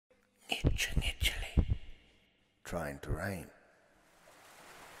Itchily. Trying to rain.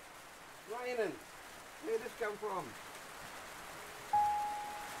 Raining. Where did this come from?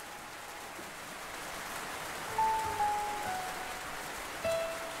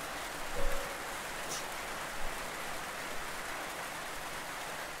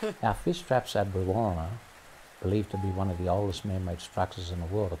 Our fish traps at BAIAME, believed to be one of the oldest man-made structures in the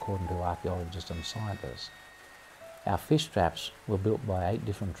world according to archaeologists and scientists. Our fish traps were built by 8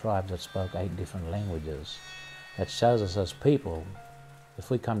 different tribes that spoke 8 different languages. That shows us as people,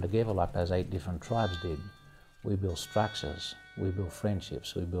 if we come together like those 8 different tribes did, we build structures, we build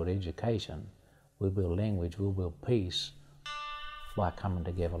friendships, we build education, we build language, we build peace by coming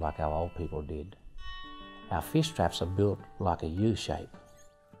together like our old people did. Our fish traps are built like a U shape.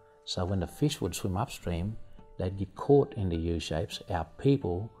 So when the fish would swim upstream, they'd get caught in the U-shapes. Our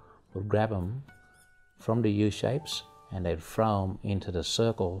people would grab them from the U-shapes and they'd throw them into the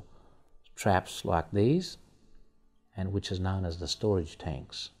circle traps like these, and which is known as the storage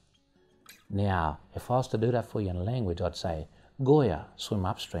tanks. Now, if I was to do that for you in language, I'd say, Goya, swim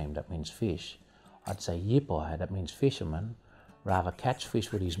upstream, that means fish. I'd say Yipai, that means fisherman. Rather catch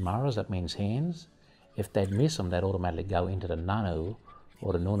fish with his maras, that means hands. If they'd miss them, they'd automatically go into the NGUNNHU,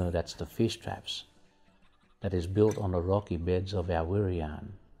 or the NGUNNHU, that's the fish traps, that is built on the rocky beds of our Wiriyaan.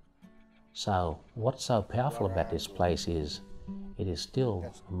 So what's so powerful about this place is it is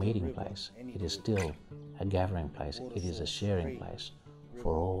still a meeting place, it is still a gathering place, it is a sharing place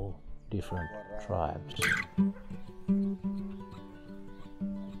for all different tribes.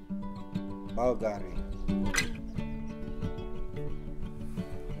 Baugari.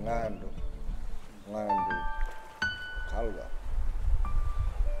 Ngandu. Kalwa.